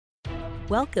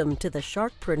Welcome to the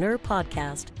Sharkpreneur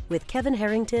Podcast with Kevin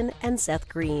Harrington and Seth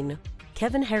Green.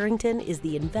 Kevin Harrington is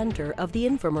the inventor of the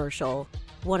infomercial,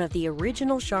 one of the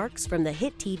original sharks from the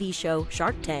hit TV show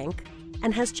Shark Tank,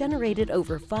 and has generated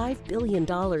over $5 billion in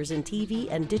TV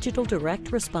and digital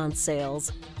direct response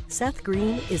sales. Seth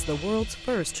Green is the world's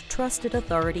first trusted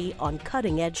authority on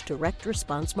cutting-edge direct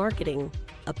response marketing,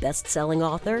 a best-selling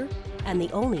author, and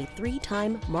the only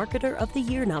 3-time Marketer of the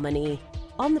Year nominee.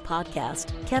 On the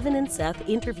podcast, Kevin and Seth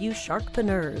interview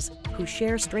sharkpreneurs who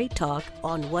share straight talk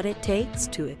on what it takes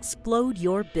to explode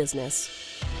your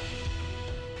business.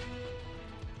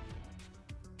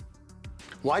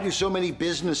 Why do so many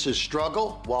businesses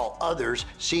struggle while others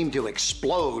seem to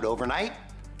explode overnight?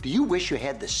 Do you wish you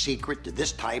had the secret to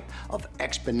this type of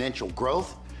exponential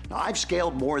growth? Now, I've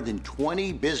scaled more than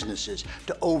 20 businesses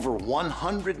to over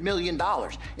 $100 million,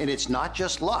 and it's not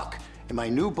just luck. In my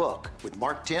new book with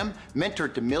Mark Timm, Mentor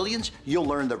to Millions, you'll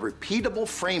learn the repeatable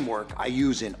framework I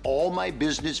use in all my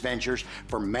business ventures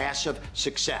for massive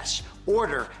success.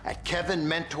 Order at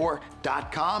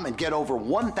kevinmentor.com and get over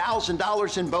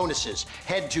 $1,000 in bonuses.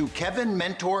 Head to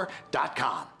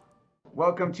kevinmentor.com.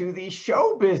 Welcome to the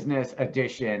show business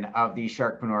edition of the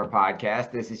Sharkpreneur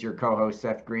Podcast. This is your co-host,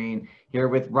 Seth Green, here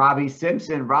with Robbie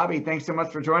Simpson. Robbie, thanks so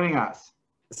much for joining us.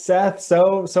 Seth,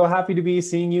 so happy to be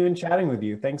seeing you and chatting with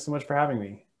you. Thanks so much for having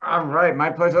me. All right, my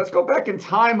pleasure. Let's go back in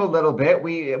time a little bit.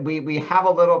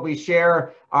 We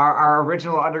share our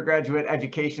original undergraduate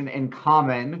education in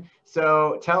common.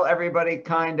 So tell everybody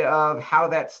kind of how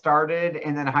that started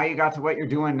and then how you got to what you're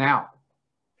doing now.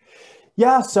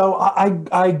 Yeah, so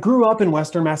I grew up in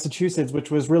Western Massachusetts, which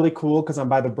was really cool because I'm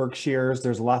by the Berkshires.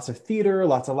 There's lots of theater,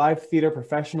 lots of live theater,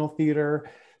 professional theater.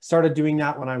 Started doing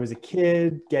that when I was a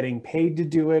kid, getting paid to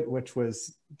do it, which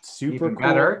was super Even cool.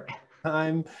 better.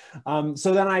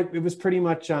 So then it was pretty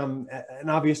much an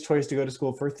obvious choice to go to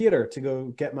school for theater, to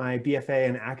go get my BFA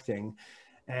in acting.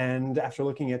 And after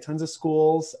looking at tons of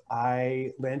schools, I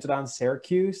landed on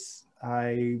Syracuse.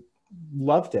 I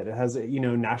loved it. It has a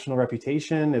national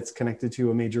reputation. It's connected to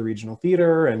a major regional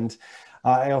theater. And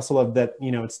I also love that,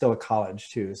 it's still a college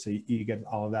too. So you get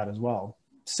all of that as well.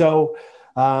 So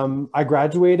I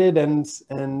graduated and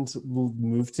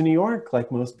moved to New York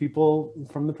like most people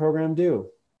from the program do.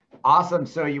 Awesome.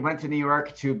 So you went to New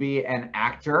York to be an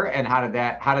actor, and how did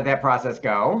that process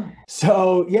go?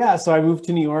 So I moved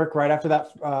to New York right after that,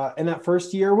 and that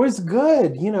first year was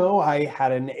good. I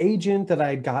had an agent that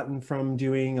I'd gotten from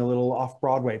doing a little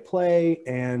off-Broadway play,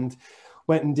 and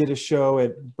went and did a show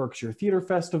at Berkshire Theater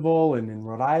Festival and in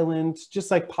Rhode Island,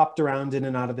 just like popped around in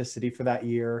and out of the city for that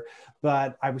year.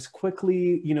 But I was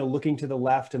quickly, looking to the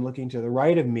left and looking to the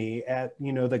right of me at,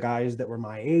 the guys that were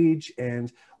my age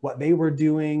and what they were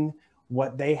doing,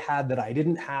 what they had that I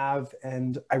didn't have.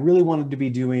 And I really wanted to be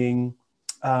doing,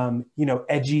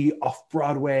 edgy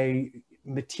off-Broadway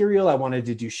material. I wanted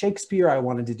to do Shakespeare. I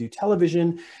wanted to do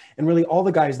television, and really all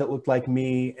the guys that looked like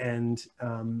me and,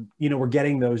 were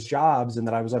getting those jobs and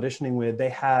that I was auditioning with, they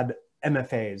had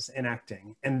MFAs in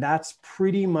acting. And that's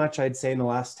pretty much, I'd say in the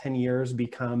last 10 years,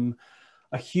 become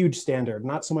a huge standard,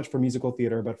 not so much for musical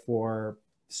theater, but for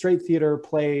straight theater,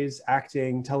 plays,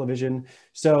 acting, television.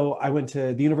 So I went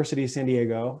to the University of San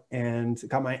Diego and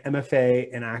got my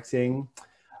MFA in acting.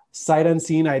 Sight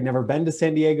unseen, I had never been to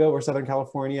San Diego or Southern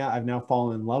California. I've now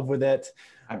fallen in love with it.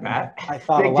 I bet. I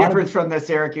thought big difference from the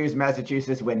Syracuse,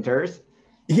 Massachusetts winters.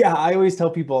 Yeah, I always tell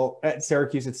people at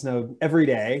Syracuse it snowed every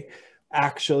day.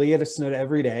 Actually, it snowed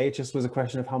every day. It just was a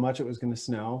question of how much it was going to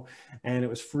snow. And it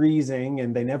was freezing,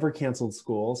 and they never canceled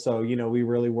school. So, we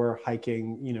really were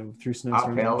hiking, through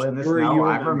snowstorms. Uphill in the snow,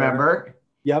 I remember.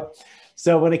 Yep.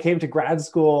 So when it came to grad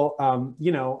school,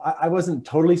 I wasn't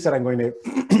totally set on going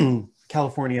to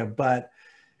California, but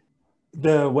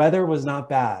the weather was not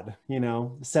bad,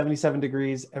 77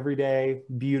 degrees every day,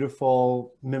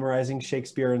 beautiful. Memorizing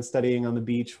Shakespeare and studying on the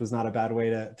beach was not a bad way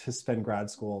to spend grad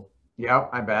school. Yep,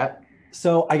 I bet.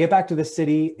 So I get back to the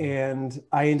city and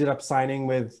I ended up signing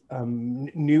with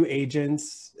new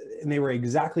agents, and they were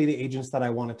exactly the agents that I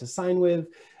wanted to sign with.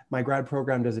 My grad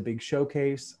program does a big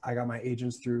showcase. I got my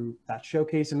agents through that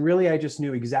showcase, and really I just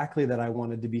knew exactly that I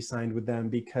wanted to be signed with them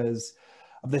because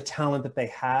of the talent that they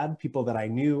had, people that I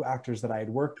knew, actors that I had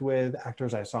worked with,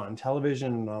 actors I saw on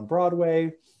television and on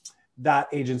Broadway. That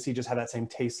agency just had that same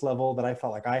taste level that I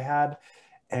felt like I had,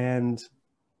 and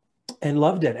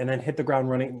loved it. And then hit the ground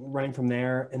running from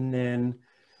there. And then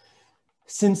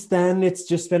since then, it's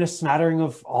just been a smattering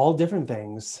of all different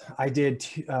things. I did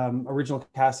original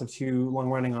cast of 2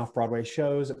 long-running off-Broadway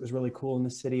shows. It was really cool in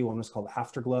the city. One was called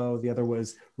Afterglow. The other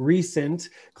was recent,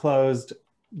 closed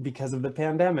because of the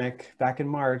pandemic back in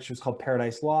March. It was called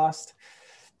Paradise Lost.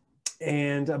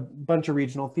 and a bunch of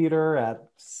regional theater at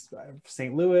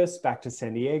St. Louis, back to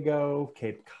San Diego,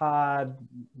 Cape Cod,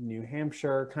 New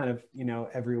Hampshire, kind of,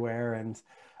 everywhere, and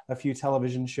a few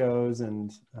television shows,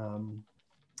 and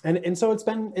so it's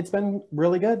been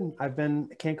really good.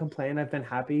 Can't complain. I've been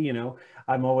happy.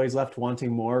 I'm always left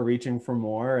wanting more, reaching for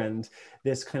more. And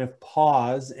this kind of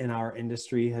pause in our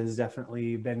industry has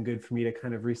definitely been good for me to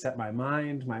kind of reset my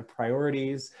mind, my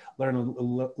priorities, learn a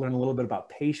little bit about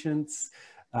patience,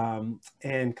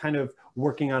 and kind of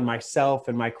working on myself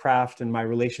and my craft and my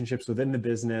relationships within the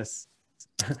business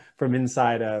from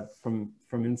inside a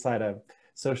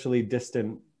socially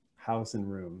distant house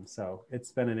and room. So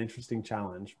it's been an interesting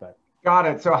challenge, but. Got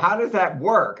it. So how does that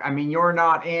work? I mean, you're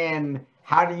not in,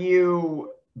 how do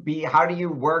you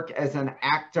work as an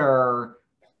actor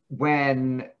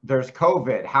when there's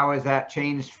COVID? How has that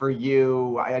changed for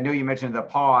you? I know you mentioned the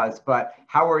pause, but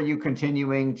how are you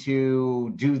continuing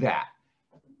to do that?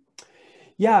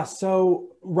 Yeah. So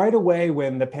right away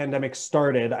when the pandemic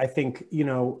started, I think,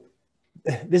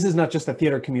 this is not just the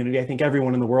theater community. I think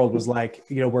everyone in the world was like,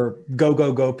 we're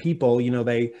go people,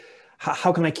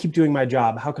 how can I keep doing my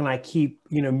job? How can I keep,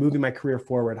 moving my career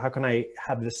forward? How can I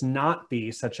have this not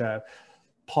be such a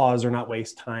pause or not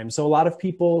waste time? So a lot of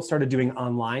people started doing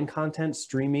online content,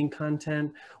 streaming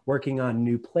content, working on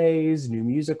new plays, new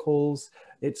musicals.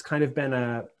 It's kind of been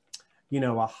a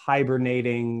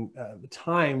hibernating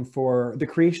time for the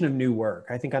creation of new work.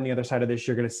 I think on the other side of this,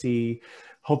 you're going to see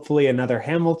hopefully another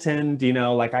Hamilton,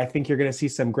 I think you're going to see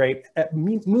some great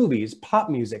movies, pop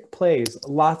music, plays,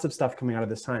 lots of stuff coming out of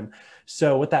this time.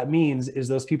 So what that means is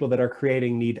those people that are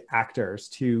creating need actors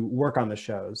to work on the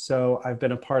shows. So I've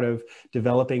been a part of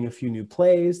developing a few new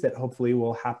plays that hopefully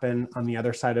will happen on the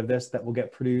other side of this, that will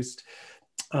get produced.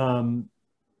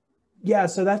 Yeah,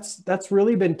 so that's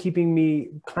really been keeping me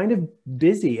kind of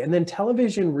busy. And then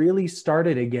television really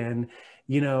started again,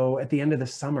 at the end of the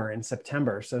summer in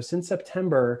September. So since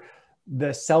September,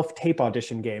 the self-tape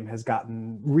audition game has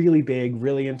gotten really big,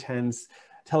 really intense.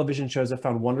 Television shows have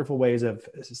found wonderful ways of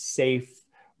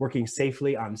working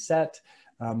safely on set.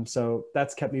 So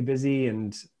that's kept me busy,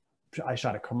 and I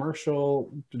shot a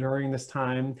commercial during this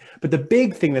time. But the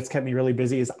big thing that's kept me really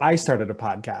busy is I started a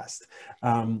podcast.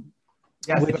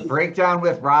 Yes, the Breakdown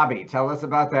with Robbie. Tell us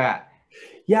about that.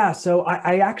 Yeah, so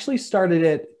I actually started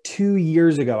it 2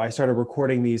 years ago. I started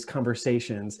recording these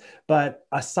conversations, but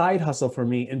a side hustle for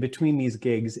me in between these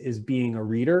gigs is being a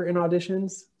reader in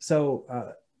auditions. So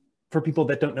for people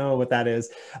that don't know what that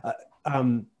is,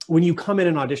 when you come in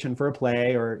and audition for a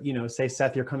play, or, say,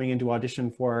 Seth, you're coming in to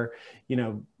audition for,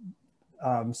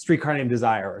 Streetcar Named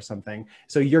Desire or something.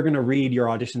 So you're going to read your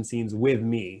audition scenes with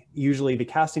me. Usually the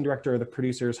casting director or the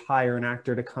producers hire an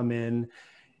actor to come in.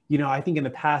 I think in the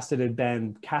past it had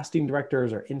been casting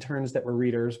directors or interns that were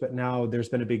readers, but now there's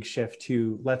been a big shift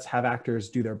to let's have actors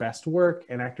do their best work,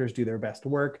 and actors do their best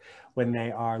work when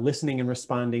they are listening and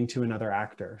responding to another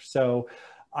actor. So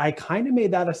I kind of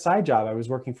made that a side job. I was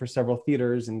working for several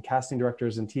theaters and casting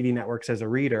directors and TV networks as a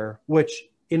reader, which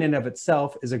in and of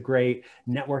itself is a great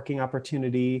networking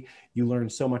opportunity. You learn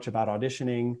so much about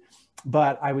auditioning.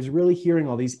 But I was really hearing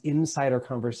all these insider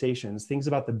conversations, things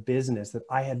about the business that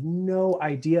I had no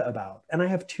idea about. And I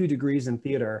have 2 degrees in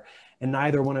theater, and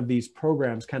neither one of these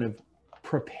programs kind of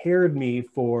prepared me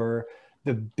for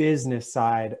the business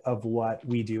side of what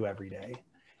we do every day.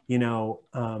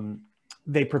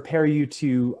 They prepare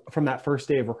you from that first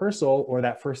day of rehearsal or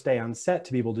that first day on set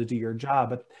to be able to do your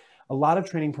job. But a lot of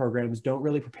training programs don't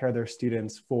really prepare their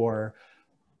students for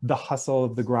the hustle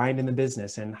of the grind in the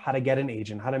business, and how to get an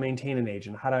agent, how to maintain an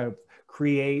agent, how to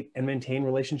create and maintain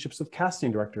relationships with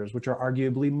casting directors, which are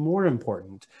arguably more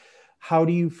important. How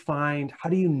do you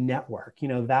network?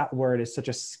 That word is such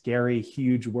a scary,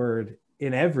 huge word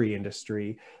in every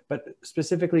industry, but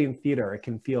specifically in theater, it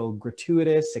can feel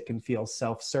gratuitous, it can feel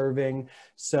self-serving.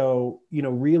 So,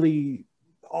 really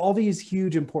all these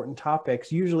huge, important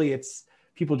topics, usually it's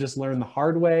people just learn the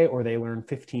hard way, or they learn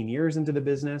 15 years into the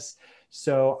business.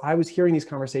 So I was hearing these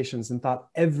conversations and thought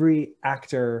every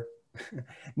actor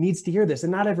needs to hear this,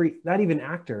 and not even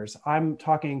actors. I'm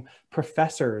talking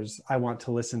professors. I want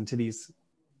to listen to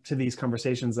these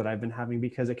conversations that I've been having,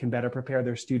 because it can better prepare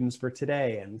their students for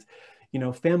today, and,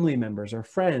 family members or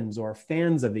friends or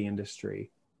fans of the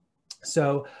industry.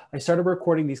 So I started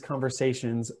recording these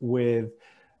conversations with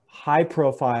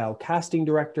high-profile casting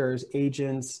directors,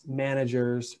 agents,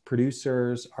 managers,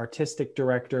 producers, artistic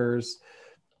directors,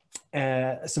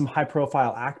 some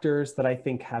high-profile actors that I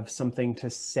think have something to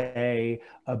say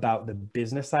about the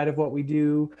business side of what we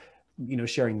do,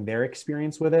 sharing their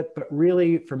experience with it. But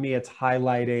really, for me, it's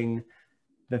highlighting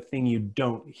the thing you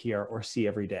don't hear or see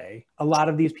every day. A lot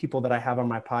of these people that I have on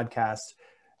my podcast,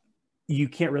 you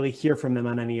can't really hear from them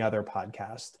on any other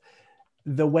podcast.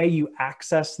 The way you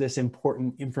access this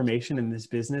important information and this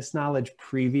business knowledge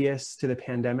previous to the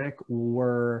pandemic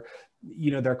were,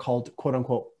 they're called quote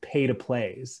unquote pay to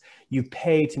plays. You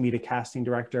pay to meet a casting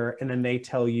director and then they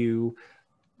tell you,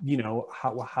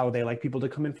 how they like people to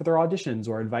come in for their auditions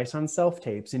or advice on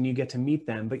self-tapes, and you get to meet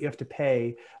them, but you have to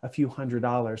pay a few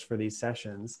 $100s for these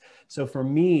sessions. So for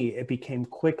me, it became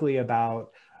quickly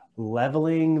about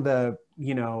leveling the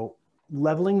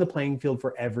playing field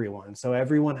for everyone. So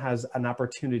everyone has an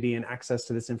opportunity and access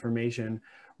to this information,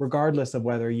 regardless of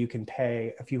whether you can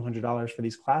pay a few $100s for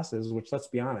these classes, which, let's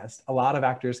be honest, a lot of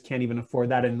actors can't even afford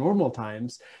that in normal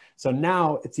times. So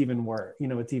now it's even worse,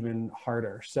 it's even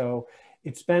harder. So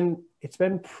it's been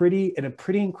a pretty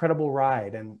incredible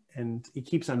ride, and it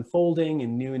keeps unfolding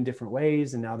in new and different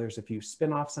ways. And now there's a few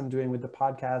spin-offs I'm doing with the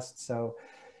podcast. So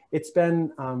it's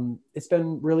been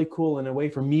really cool in a way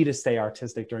for me to stay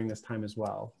artistic during this time as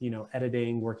well.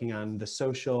 Editing, working on the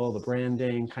social, the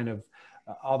branding, kind of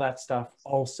all that stuff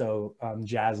also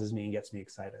jazzes me and gets me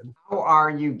excited. How are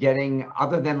you getting,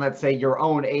 other than, let's say, your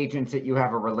own agents that you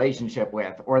have a relationship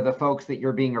with, or the folks that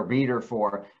you're being a reader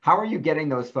for, how are you getting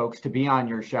those folks to be on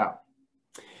your show?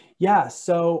 Yeah,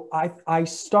 so I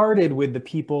started with the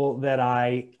people that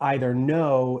I either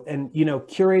know, and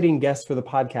curating guests for the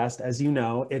podcast, as you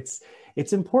know, it's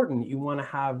important. You want to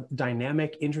have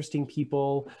dynamic, interesting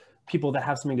people that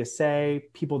have something to say,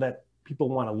 people that people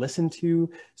want to listen to.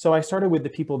 So I started with the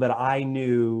people that I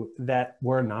knew that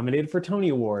were nominated for Tony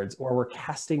Awards or were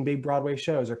casting big Broadway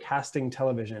shows or casting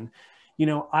television.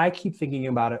 I keep thinking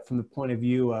about it from the point of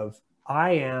view of,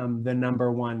 I am the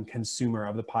number one consumer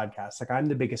of the podcast. Like, I'm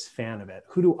the biggest fan of it.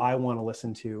 Who do I want to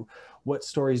listen to? What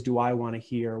stories do I want to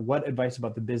hear? What advice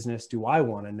about the business do I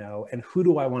want to know? And who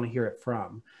do I want to hear it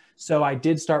from? So I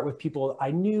did start with people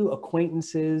I knew,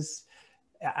 acquaintances,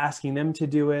 asking them to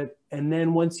do it. And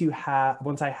then once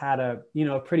I had a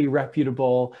pretty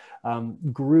reputable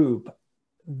group,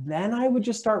 then I would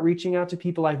just start reaching out to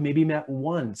people I've maybe met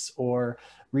once, or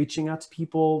reaching out to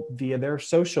people via their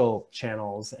social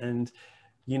channels, and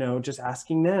just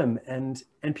asking them, and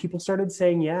people started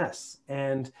saying yes.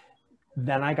 And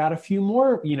then I got a few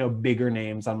more bigger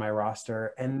names on my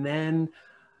roster. And then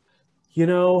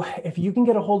if you can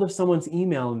get a hold of someone's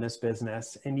email in this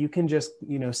business, and you can just,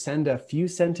 send a few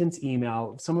sentence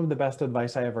email. Some of the best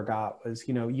advice I ever got was,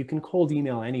 you can cold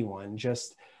email anyone,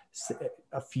 just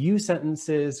a few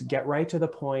sentences, get right to the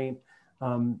point.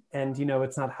 And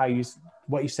it's not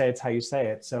what you say, it's how you say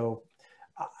it. So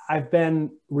I've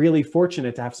been really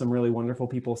fortunate to have some really wonderful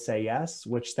people say yes,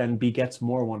 which then begets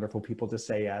more wonderful people to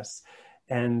say yes.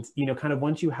 And, kind of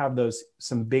once you have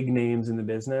some big names in the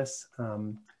business,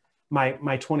 my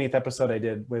 20th episode I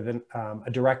did with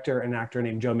a director and actor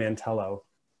named Joe Mantello.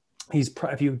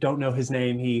 If you don't know his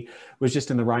name, he was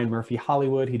just in the Ryan Murphy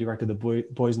Hollywood. He directed the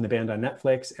Boys in the Band on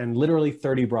Netflix, and literally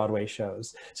 30 Broadway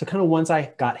shows. So kind of once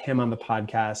I got him on the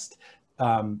podcast,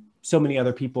 so many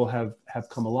other people have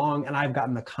come along, and I've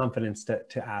gotten the confidence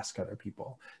to ask other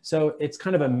people. So it's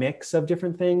kind of a mix of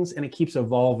different things, and it keeps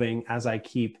evolving as I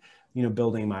keep,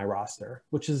 building my roster,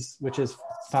 which is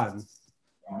fun.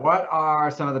 What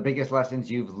are some of the biggest lessons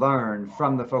you've learned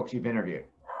from the folks you've interviewed?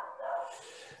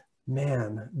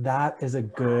 Man, that is a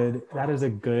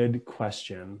good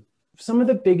question. Some of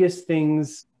the biggest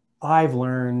things I've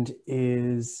learned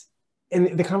is,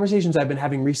 in the conversations I've been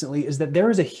having recently, is that there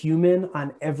is a human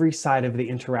on every side of the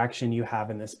interaction you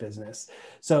have in this business.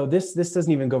 So this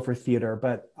doesn't even go for theater,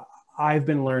 but I've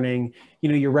been learning,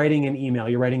 you're writing an email,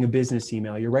 you're writing a business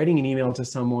email, you're writing an email to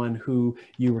someone who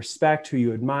you respect, who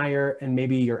you admire, and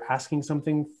maybe you're asking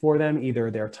something for them, either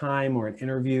their time or an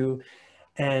interview.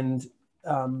 And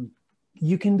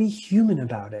you can be human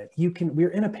about it. We're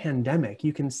in a pandemic.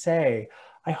 You can say,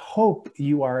 I hope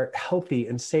you are healthy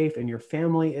and safe, and your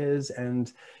family is,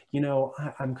 and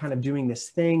I'm kind of doing this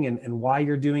thing, and why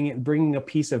you're doing it, bringing a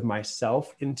piece of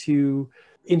myself into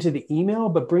the email,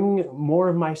 but bringing more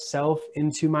of myself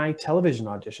into my television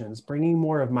auditions, bringing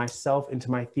more of myself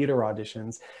into my theater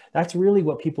auditions. That's really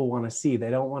what people want to see. They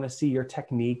don't want to see your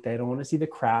technique. They don't want to see the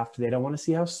craft. They don't want to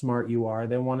see how smart you are.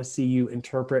 They want to see you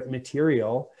interpret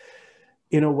material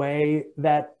in a way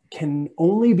that can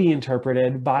only be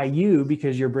interpreted by you,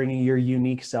 because you're bringing your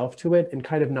unique self to it, and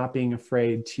kind of not being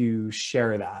afraid to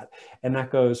share that. And that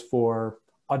goes for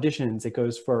auditions. It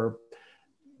goes for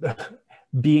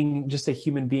being just a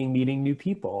human being, meeting new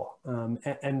people,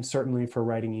 and certainly for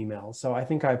writing emails. So I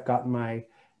think I've gotten my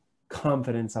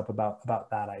confidence up about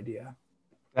that idea.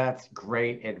 That's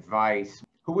great advice.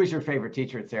 Who was your favorite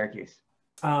teacher at Syracuse?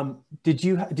 Did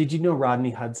you know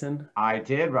Rodney Hudson? I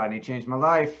did. Rodney changed my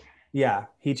life. Yeah,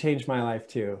 he changed my life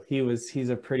too. He's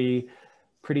a pretty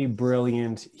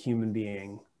brilliant human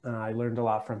being. I learned a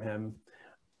lot from him.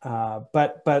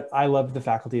 But I loved the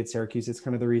faculty at Syracuse. It's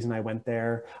kind of the reason I went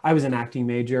there. I was an acting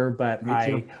major, but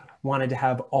I wanted to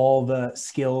have all the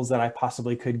skills that I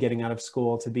possibly could getting out of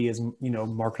school to be as,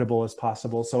 marketable as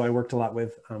possible. So I worked a lot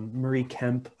with Marie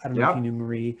Kemp. I don't know if you knew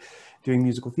Marie, doing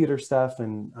musical theater stuff.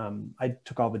 And I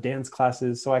took all the dance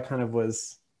classes. So I kind of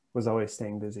was always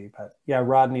staying busy. But yeah,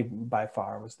 Rodney by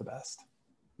far was the best.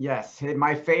 Yes.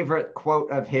 My favorite quote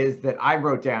of his that I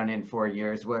wrote down in 4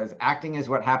 years was, acting is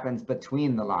what happens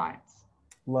between the lines.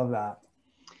 Love that.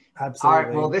 Absolutely. All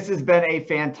right. Well, this has been a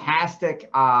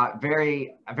fantastic,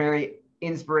 very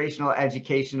inspirational,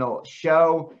 educational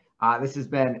show. This has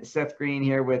been Seth Green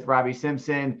here with Robbie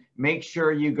Simpson. Make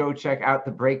sure you go check out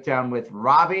The Breakdown with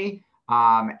Robbie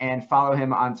and follow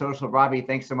him on social. Robbie,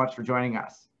 thanks so much for joining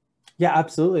us. Yeah,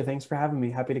 absolutely. Thanks for having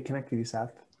me. Happy to connect with you,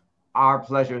 Seth. Our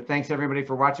pleasure. Thanks everybody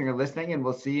for watching or listening, and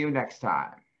we'll see you next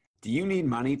time. Do you need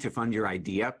money to fund your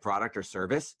idea, product, or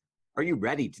service? Are you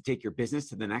ready to take your business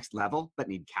to the next level, but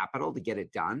need capital to get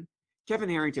it done? Kevin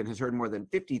Harrington has heard more than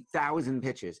 50,000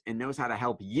 pitches and knows how to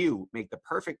help you make the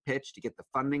perfect pitch to get the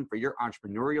funding for your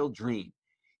entrepreneurial dream.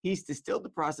 He's distilled the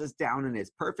process down in his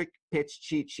perfect pitch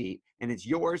cheat sheet, and it's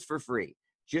yours for free.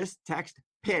 Just text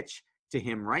PITCH to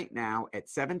him right now at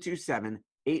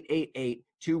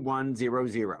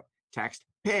 727-888-2100. Text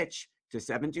PITCH to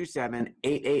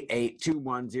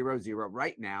 727-888-2100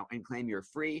 right now and claim your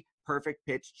free perfect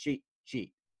pitch cheat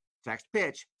sheet. Text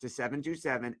PITCH to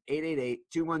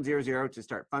 727-888-2100 to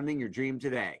start funding your dream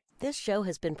today. This show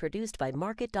has been produced by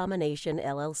Market Domination,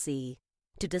 LLC.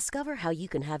 To discover how you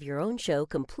can have your own show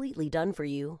completely done for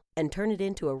you and turn it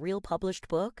into a real published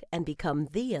book and become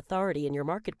the authority in your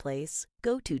marketplace,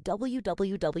 go to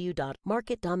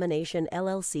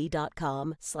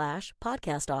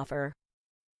www.marketdominationllc.com/podcast offer.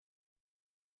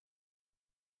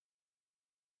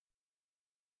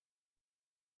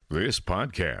 This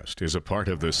podcast is a part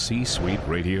of the C-Suite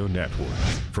Radio Network.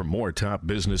 For more top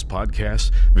business podcasts,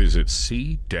 visit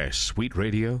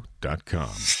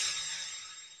c-suiteradio.com.